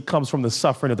peace that comes from the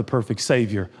suffering of the perfect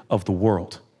Savior of the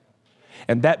world.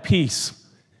 And that peace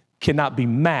cannot be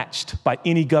matched by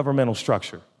any governmental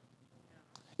structure.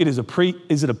 Is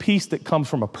it a peace that comes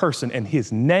from a person, and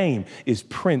his name is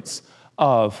Prince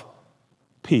of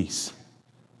Peace.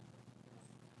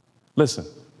 Listen.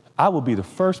 I will be the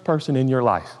first person in your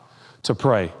life to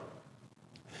pray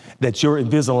that your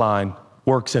Invisalign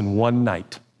works in one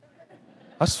night.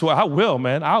 I swear I will,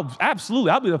 man. I'll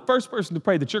be the first person to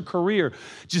pray that your career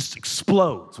just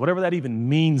explodes, whatever that even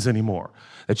means anymore,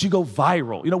 that you go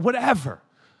viral, whatever.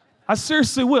 I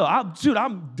seriously will. Dude,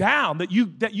 I'm down that you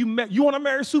want to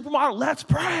marry a supermodel. Let's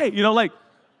pray. Like,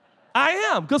 I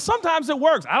am, because sometimes it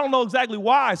works. I don't know exactly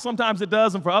why. Sometimes it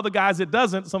does, and for other guys it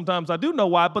doesn't. Sometimes I do know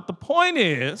why, but the point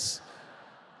is,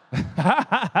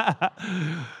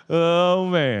 oh,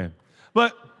 man.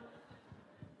 But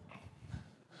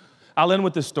I'll end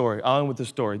with this story.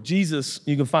 Jesus,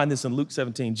 you can find this in Luke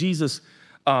 17. Jesus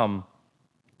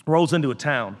rolls into a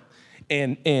town,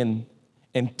 and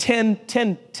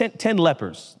 10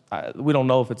 lepers, we don't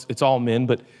know if it's all men,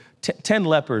 but 10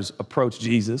 lepers approach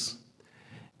Jesus,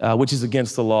 which is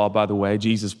against the law, by the way.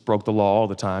 Jesus broke the law all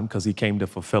the time because he came to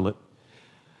fulfill it.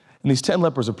 And these 10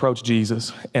 lepers approached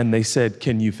Jesus, and they said,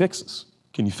 can you fix us?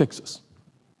 Can you fix us?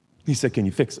 He said, can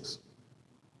you fix us?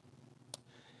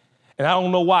 And I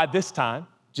don't know why this time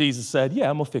Jesus said, yeah,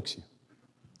 I'm going to fix you.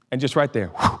 And just right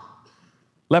there,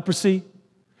 leprosy,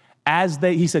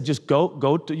 he said, just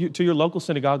go to your local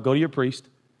synagogue, go to your priest.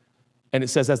 And it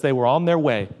says, as they were on their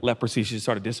way, leprosy just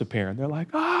started disappearing. They're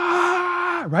like,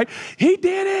 right? He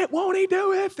did it. Won't he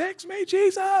do it? Fix me,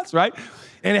 Jesus, right?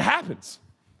 And it happens.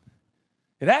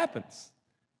 It happens.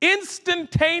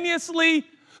 Instantaneously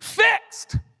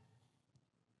fixed.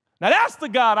 Now that's the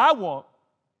God I want.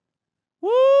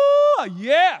 Woo,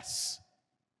 yes.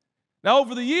 Now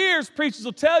over the years, preachers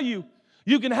will tell you,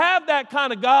 you can have that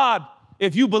kind of God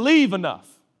if you believe enough.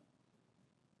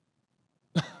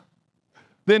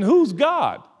 Then who's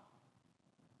God?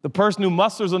 The person who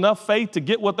musters enough faith to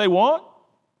get what they want?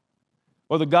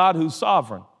 Or the God who's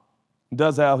sovereign and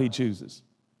does how he chooses?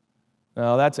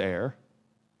 Now that's error.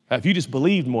 If you just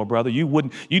believed more, brother,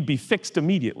 you'd be fixed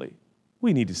immediately.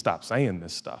 We need to stop saying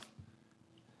this stuff.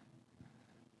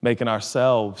 Making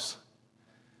ourselves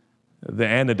the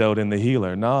antidote and the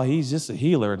healer. No, he's just a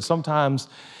healer. And sometimes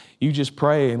you just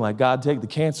pray and like, God, take the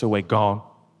cancer away, gone.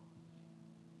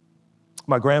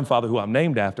 My grandfather, who I'm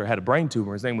named after, had a brain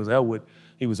tumor. His name was Elwood.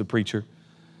 He was a preacher.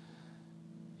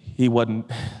 He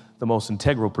wasn't the most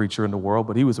integral preacher in the world,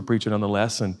 but he was a preacher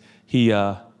nonetheless. And he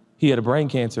had a brain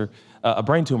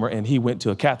tumor, and he went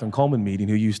to a Catherine Coleman meeting,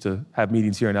 who used to have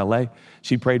meetings here in LA.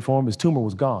 She prayed for him. His tumor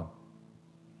was gone.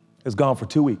 It was gone for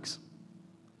 2 weeks.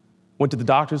 Went to the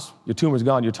doctors. Your tumor's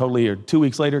gone. You're totally here. 2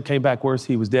 weeks later, came back worse.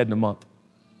 He was dead in a month.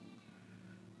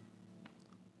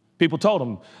 People told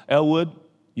him, Elwood,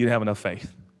 you didn't have enough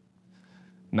faith.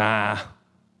 Nah,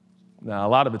 a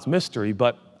lot of it's mystery,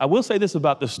 but I will say this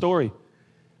about this story.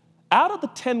 Out of the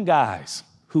 10 guys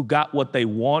who got what they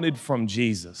wanted from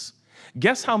Jesus,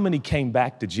 guess how many came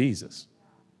back to Jesus?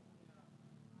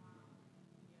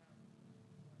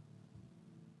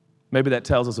 Maybe that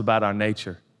tells us about our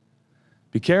nature.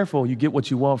 Be careful, you get what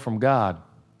you want from God,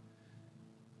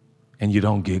 and you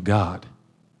don't get God.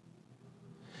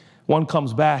 One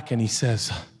comes back and he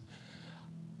says,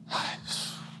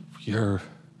 you're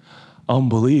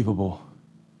unbelievable.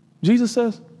 Jesus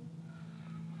says,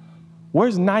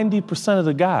 where's 90% of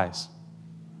the guys?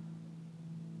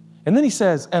 And then he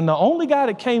says, and the only guy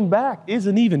that came back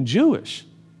isn't even Jewish.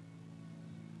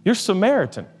 You're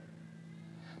Samaritan.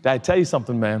 Did I tell you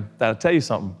something, man? Did I tell you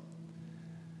something?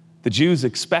 The Jews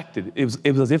expected, it was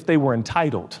as if they were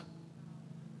entitled.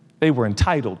 They were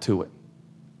entitled to it.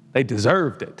 They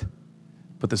deserved it.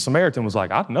 But the Samaritan was like,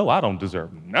 I don't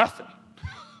deserve nothing.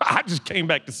 I just came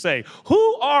back to say,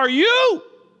 who are you?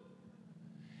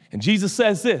 And Jesus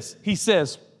says this. He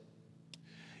says,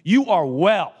 you are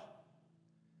well.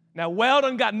 Now, well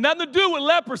doesn't got nothing to do with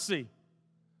leprosy.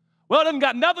 Well doesn't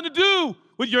got nothing to do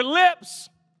with your lips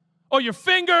or your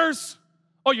fingers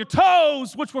or your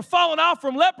toes, which were falling off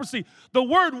from leprosy. The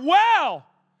word well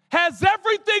has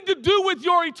everything to do with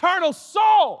your eternal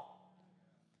soul.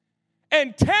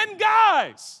 And 10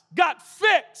 guys got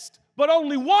fixed, but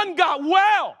only one got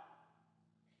well.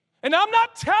 And I'm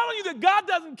not telling you that God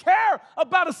doesn't care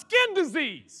about a skin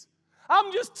disease.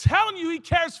 I'm just telling you he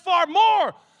cares far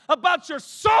more about your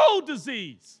soul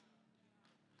disease.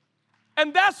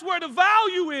 And that's where the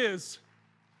value is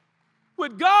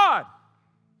with God.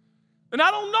 And I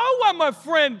don't know why my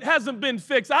friend hasn't been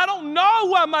fixed. I don't know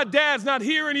why my dad's not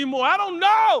here anymore. I don't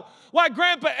know why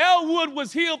Grandpa Elwood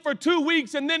was healed for 2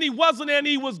 weeks and then he wasn't and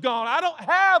he was gone. I don't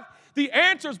have the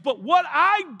answers, but what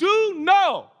I do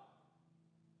know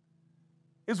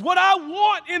is what I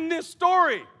want in this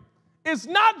story is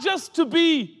not just to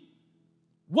be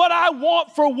what I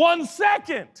want for 1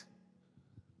 second.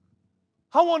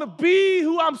 I want to be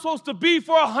who I'm supposed to be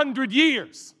for 100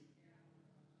 years.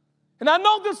 And I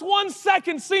know this 1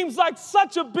 second seems like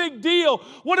such a big deal.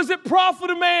 What does it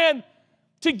profit a man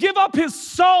to give up his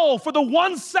soul for the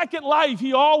 1 second life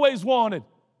he always wanted?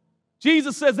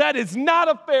 Jesus says that is not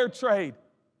a fair trade.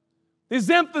 This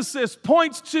emphasis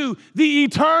points to the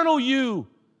eternal you,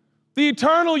 the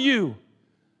eternal you.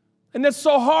 And that's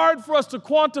so hard for us to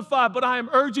quantify, but I am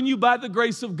urging you by the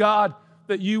grace of God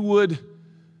that you would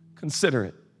consider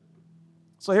it.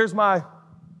 So here's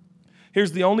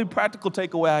the only practical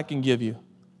takeaway I can give you.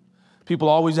 People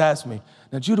always ask me,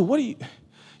 now, Judah, you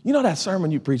know that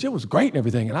sermon you preached, it was great and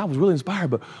everything, and I was really inspired,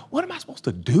 but what am I supposed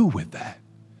to do with that?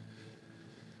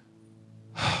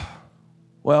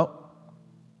 Well,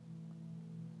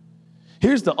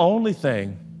 here's the only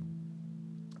thing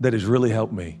that has really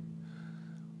helped me.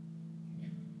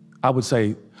 I would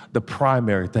say the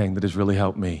primary thing that has really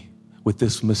helped me with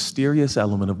this mysterious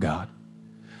element of God.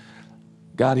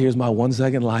 God, here's my 1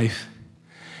 second life,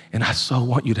 and I so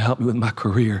want you to help me with my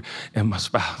career and my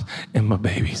spouse and my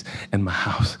babies and my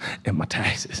house and my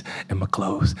taxes and my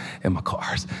clothes and my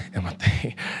cars and my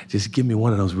thing. Just give me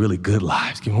one of those really good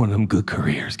lives. Give me one of them good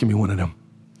careers. Give me one of them.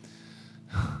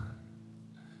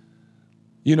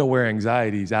 You know where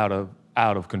anxiety is out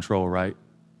of control, right?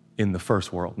 In the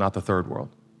first world, not the third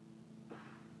world.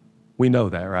 We know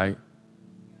that, right?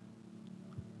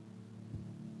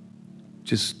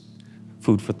 Just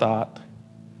food for thought.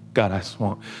 God, I just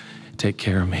want to take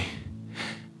care of me.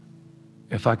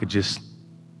 If I could just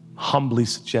humbly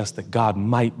suggest that God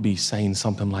might be saying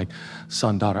something like,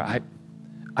 son, daughter,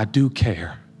 I do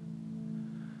care,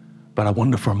 but I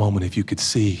wonder for a moment if you could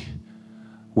see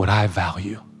what I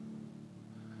value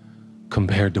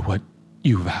compared to what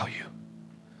you value.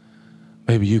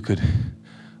 Maybe you could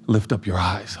lift up your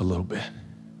eyes a little bit.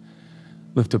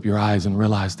 Lift up your eyes and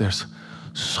realize there's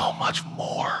so much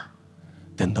more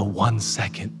than the 1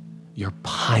 second you're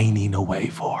pining away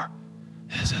for.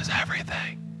 This is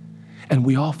everything. And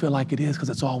we all feel like it is because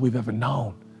it's all we've ever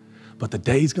known. But the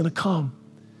day's gonna come,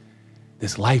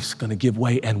 this life's gonna give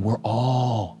way, and we're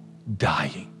all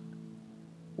dying.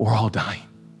 We're all dying.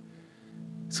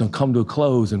 It's gonna come to a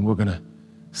close and we're gonna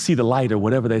see the light or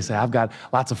whatever they say. I've got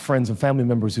lots of friends and family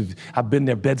members I've been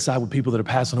there bedside with people that are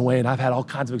passing away, and I've had all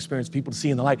kinds of experience, people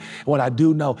seeing the light. And what I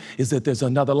do know is that there's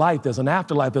another life, there's an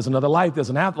afterlife, there's another life, there's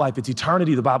an afterlife. It's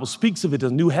eternity. The Bible speaks of it, a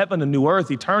new heaven, a new earth,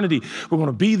 eternity. We're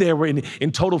gonna be there. We're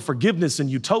in total forgiveness and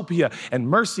utopia and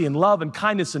mercy and love and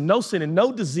kindness and no sin and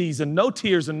no disease and no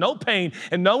tears and no pain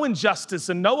and no injustice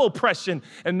and no oppression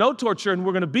and no torture. And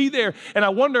we're gonna be there. And I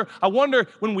wonder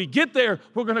when we get there,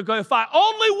 we're gonna go, if I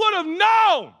only would have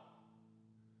known,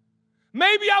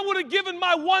 maybe I would have given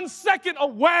my 1 second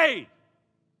away.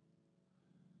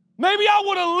 Maybe I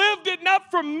would have lived it not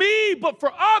for me, but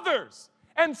for others.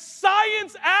 And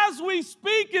science, as we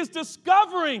speak, is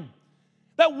discovering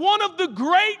that one of the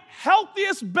great,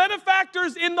 healthiest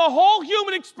benefactors in the whole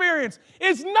human experience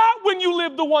is not when you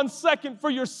live the 1 second for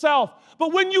yourself,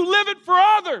 but when you live it for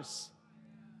others.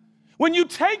 When you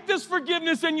take this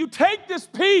forgiveness and you take this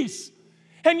peace,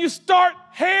 and you start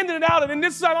handing it out. And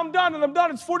this is, I'm done.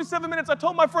 It's 47 minutes. I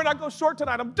told my friend I'd go short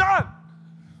tonight. I'm done.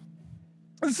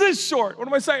 This is short. What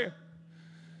am I saying?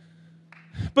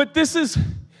 But this is,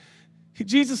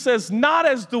 Jesus says, not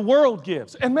as the world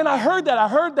gives. And man, I read that.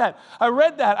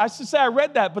 I should say I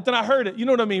read that, but then I heard it. You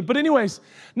know what I mean? But anyways,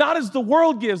 not as the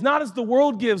world gives, not as the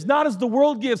world gives, not as the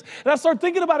world gives. And I started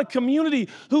thinking about a community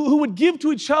who would give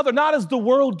to each other, not as the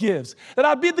world gives. That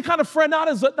I'd be the kind of friend, not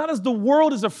as the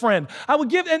world is a friend. I would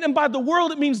give, and by the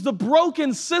world, it means the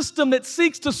broken system that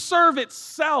seeks to serve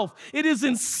itself. It is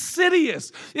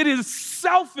insidious. It is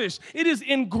selfish. It is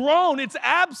ingrown. It's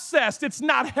abscessed. It's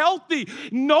not healthy.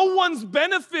 No one's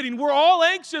benefiting. We're all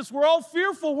anxious. We're all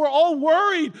fearful. We're all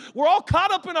worried. We're all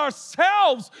caught up in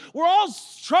ourselves. We're all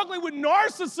struggling with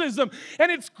narcissism,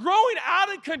 and it's growing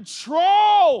out of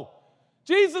control.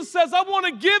 Jesus says, I want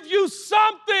to give you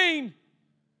something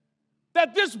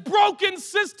that this broken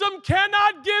system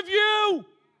cannot give you.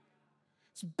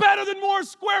 It's better than more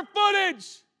square footage.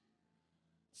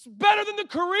 It's better than the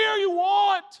career you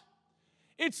want.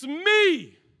 It's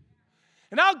me.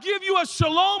 And I'll give you a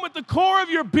shalom at the core of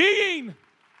your being.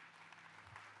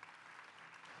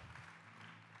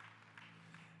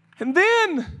 And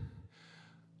then,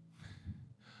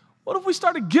 what if we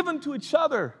started giving to each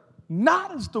other,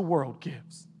 not as the world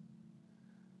gives?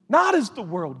 Not as the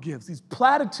world gives. These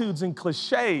platitudes and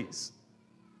cliches.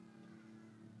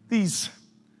 These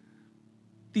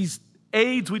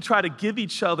aids we try to give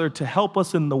each other to help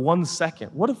us in the 1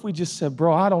 second. What if we just said,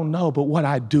 bro, I don't know, but what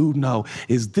I do know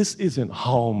is this isn't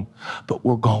home, but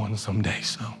we're going someday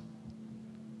soon.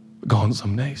 We're going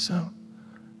someday soon.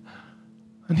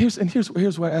 And here's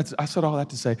what I said all that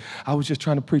to say. I was just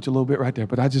trying to preach a little bit right there,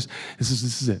 but this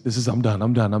is it. I'm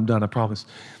done, I promise.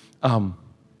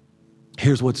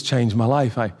 Here's what's changed my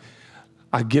life.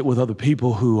 I get with other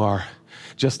people who are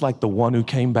just like the one who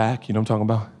came back, you know what I'm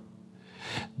talking about?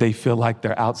 They feel like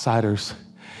they're outsiders.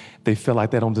 They feel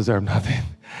like they don't deserve nothing.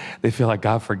 They feel like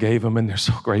God forgave them and they're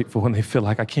so grateful, and they feel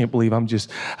like, I can't believe I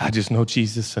just know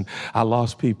Jesus, and I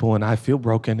lost people and I feel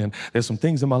broken, and there's some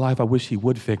things in my life I wish he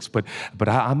would fix, but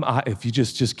if you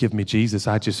just give me Jesus,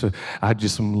 I just am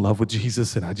in love with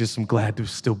Jesus, and I just am glad to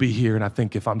still be here, and I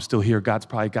think if I'm still here, God's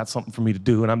probably got something for me to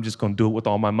do, and I'm just going to do it with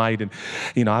all my might, and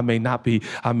I may not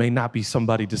be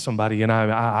somebody to somebody, and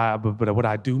but what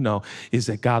I do know is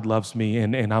that God loves me,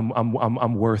 and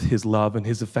I'm worth his love and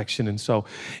his affection, and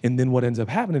then what ends up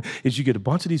happening is you get a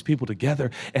bunch of these people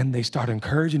together, and they start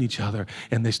encouraging each other,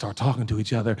 and they start talking to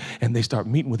each other, and they start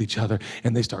meeting with each other,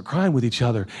 and they start crying with each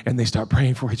other, and they start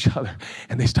praying for each other,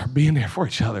 and they start being there for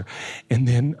each other. And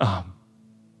then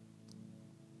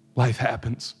life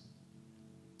happens.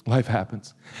 Life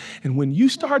happens. And when you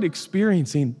start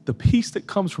experiencing the peace that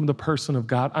comes from the person of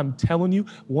God, I'm telling you,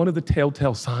 one of the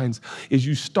telltale signs is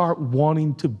you start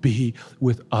wanting to be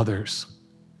with others,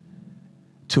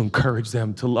 to encourage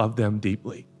them, to love them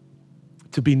deeply,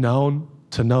 to be known,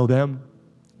 to know them.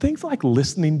 Things like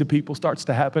listening to people starts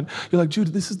to happen. You're like, Judah,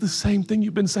 this is the same thing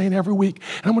you've been saying every week,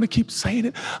 and I'm going to keep saying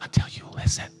it until you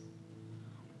listen.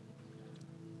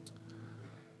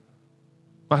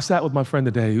 I sat with my friend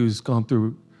today who's gone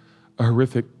through a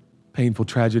horrific, painful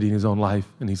tragedy in his own life,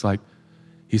 and he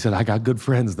said, I got good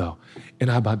friends, though. And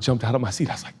I about jumped out of my seat.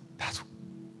 I was like, that's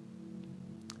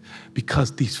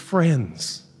because these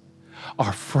friends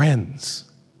are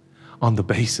friends on the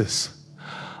basis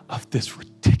of this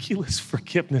ridiculous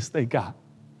forgiveness they got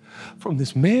from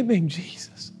this man named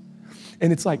Jesus.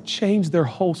 And it's like changed their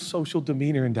whole social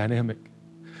demeanor and dynamic.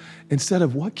 Instead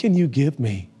of what can you give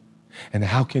me and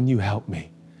how can you help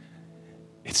me?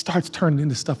 It starts turning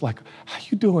into stuff like, how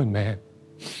you doing, man?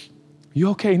 You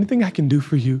okay? Anything I can do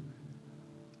for you?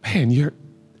 Man,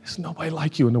 there's nobody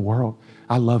like you in the world.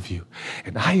 I love you.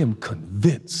 And I am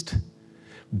convinced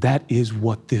that is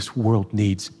what this world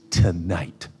needs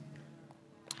tonight.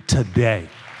 Today.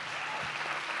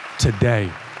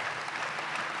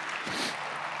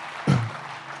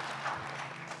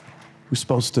 We're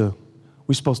supposed to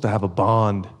have a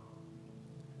bond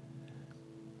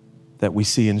that we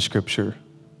see in Scripture.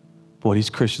 Boy, these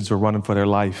Christians were running for their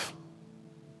life.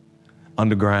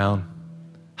 Underground,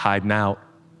 hiding out.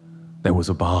 There was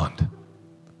a bond.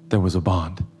 There was a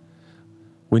bond.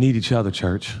 We need each other,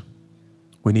 church.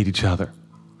 We need each other.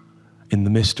 In the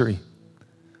mystery,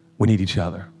 we need each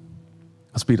other.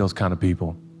 Let's be those kind of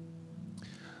people.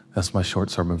 That's my short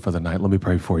sermon for the night. Let me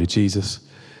pray for you. Jesus,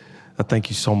 I thank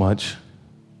you so much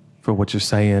for what you're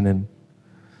saying. And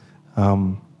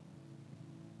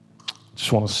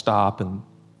just want to stop and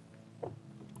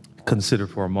consider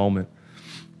for a moment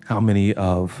how many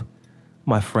of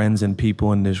my friends and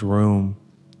people in this room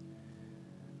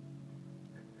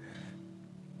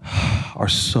are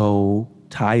so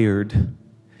tired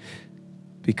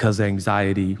because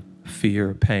anxiety,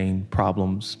 fear, pain,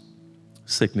 problems,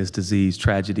 sickness, disease,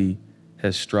 tragedy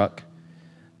has struck,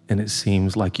 and it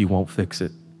seems like you won't fix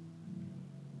it.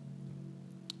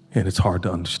 And it's hard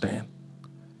to understand.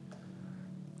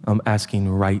 I'm asking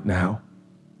right now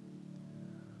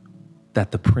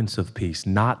that the Prince of Peace,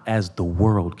 not as the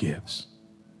world gives,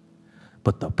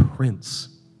 but the Prince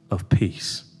of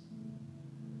Peace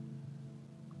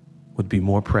would be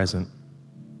more present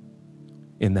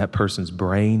in that person's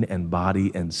brain and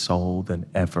body and soul than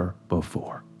ever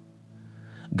before.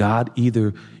 God,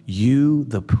 either you,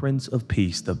 the Prince of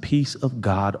Peace, the peace of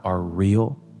God, are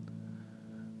real,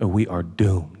 or we are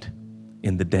doomed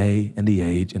in the day and the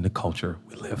age and the culture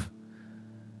we live.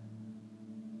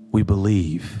 We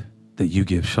believe that you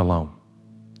give shalom.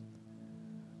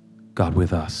 God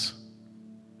with us,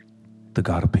 the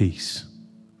God of peace.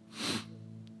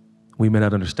 We may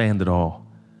not understand it all,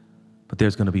 but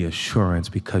there's going to be assurance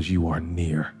because you are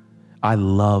near. I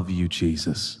love you,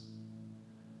 Jesus.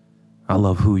 I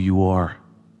love who you are.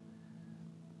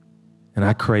 And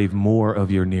I crave more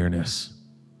of your nearness,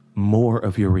 more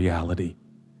of your reality,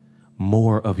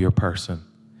 more of your person.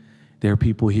 There are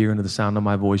people here under the sound of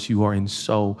my voice, you are in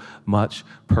so much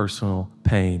personal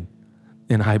pain.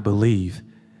 And I believe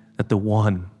that the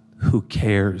one who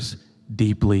cares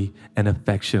deeply and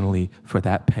affectionately for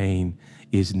that pain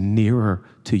is nearer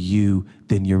to you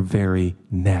than your very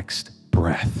next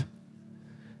breath.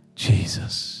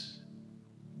 Jesus.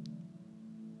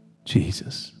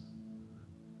 Jesus.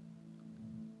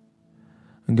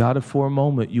 And God, if for a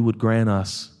moment you would grant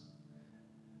us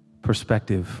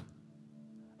perspective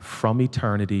from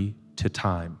eternity to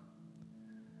time.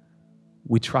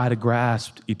 We try to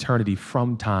grasp eternity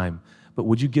from time, but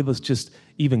would you give us just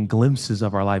even glimpses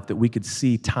of our life, that we could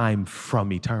see time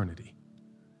from eternity.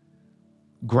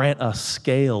 Grant us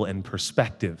scale and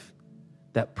perspective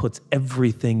that puts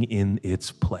everything in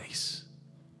its place.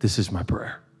 This is my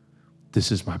prayer.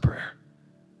 This is my prayer.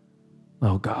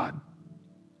 Oh God,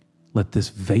 let this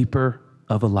vapor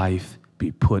of a life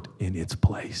be put in its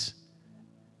place.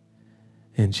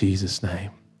 In Jesus'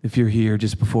 name. If you're here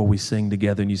just before we sing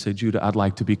together and you say, Judah, I'd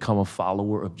like to become a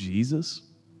follower of Jesus.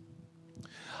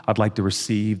 I'd like to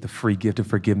receive the free gift of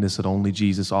forgiveness that only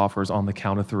Jesus offers. On the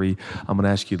count of 3, I'm going to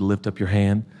ask you to lift up your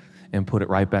hand and put it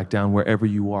right back down wherever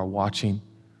you are watching.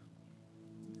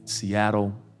 In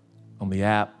Seattle, on the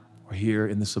app, or here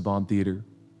in the Saban Theater.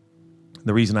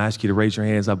 The reason I ask you to raise your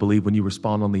hands, I believe when you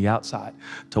respond on the outside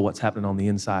to what's happening on the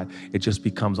inside, it just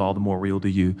becomes all the more real to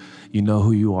you. You know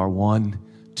who you are. 1,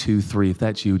 2, 3. If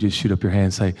that's you, just shoot up your hand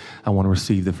and say, I want to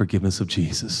receive the forgiveness of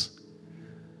Jesus.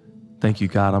 Thank you,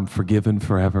 God. I'm forgiven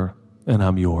forever, and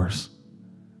I'm yours.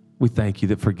 We thank you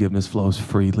that forgiveness flows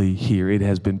freely here. It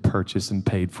has been purchased and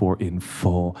paid for in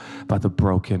full by the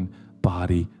broken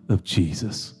body of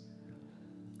Jesus.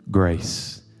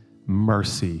 Grace,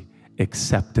 mercy,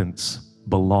 acceptance,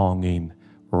 belonging,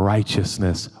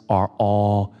 righteousness are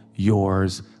all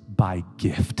yours by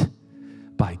gift.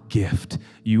 By gift.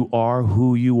 You are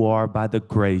who you are by the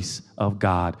grace of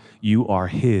God. You are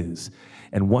His.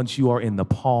 And once you are in the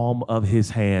palm of His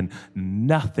hand,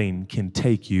 nothing can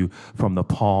take you from the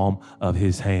palm of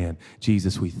His hand.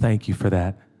 Jesus, we thank you for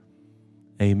that.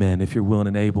 Amen. If you're willing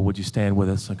and able, would you stand with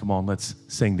us? And come on, let's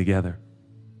sing together.